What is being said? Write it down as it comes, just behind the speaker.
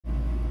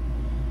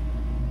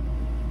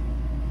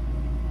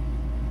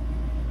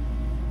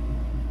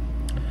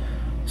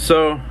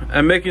So,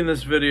 I'm making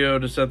this video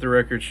to set the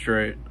record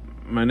straight.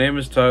 My name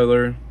is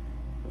Tyler,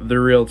 the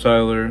real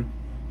Tyler,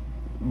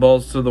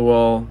 balls to the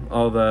wall,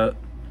 all that.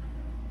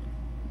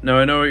 Now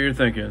I know what you're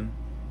thinking,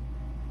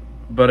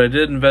 but I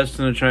did invest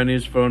in a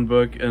Chinese phone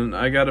book, and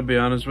I gotta be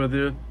honest with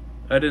you,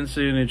 I didn't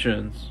see any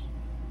chins.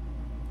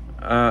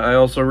 I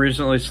also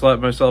recently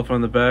slapped myself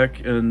on the back,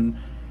 and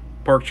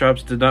pork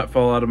chops did not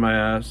fall out of my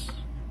ass.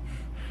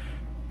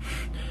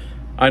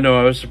 I know,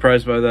 I was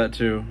surprised by that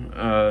too.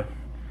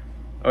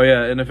 Oh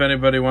yeah, and if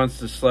anybody wants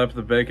to slap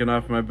the bacon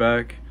off my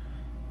back,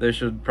 they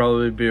should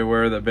probably be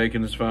aware that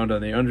bacon is found on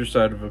the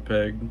underside of a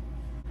pig.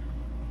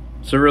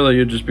 So really,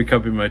 you'd just be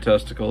cupping my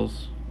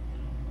testicles.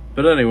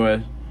 But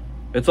anyway,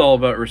 it's all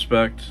about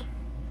respect.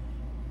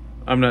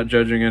 I'm not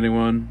judging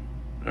anyone,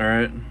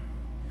 alright?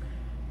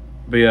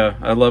 But yeah,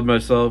 I love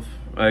myself,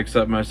 I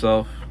accept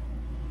myself,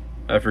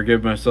 I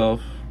forgive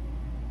myself,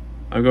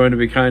 I'm going to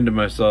be kind to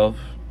myself,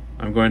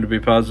 I'm going to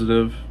be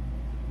positive,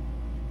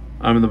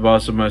 I'm the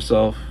boss of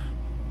myself,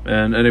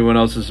 and anyone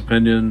else's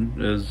opinion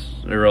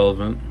is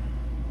irrelevant.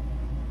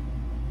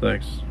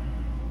 Thanks.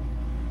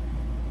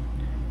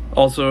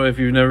 Also, if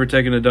you've never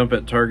taken a dump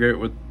at Target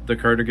with the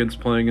Cardigans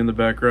playing in the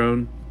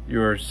background,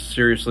 you are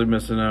seriously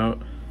missing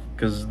out,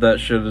 because that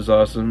shit is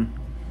awesome.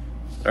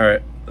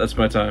 Alright, that's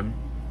my time.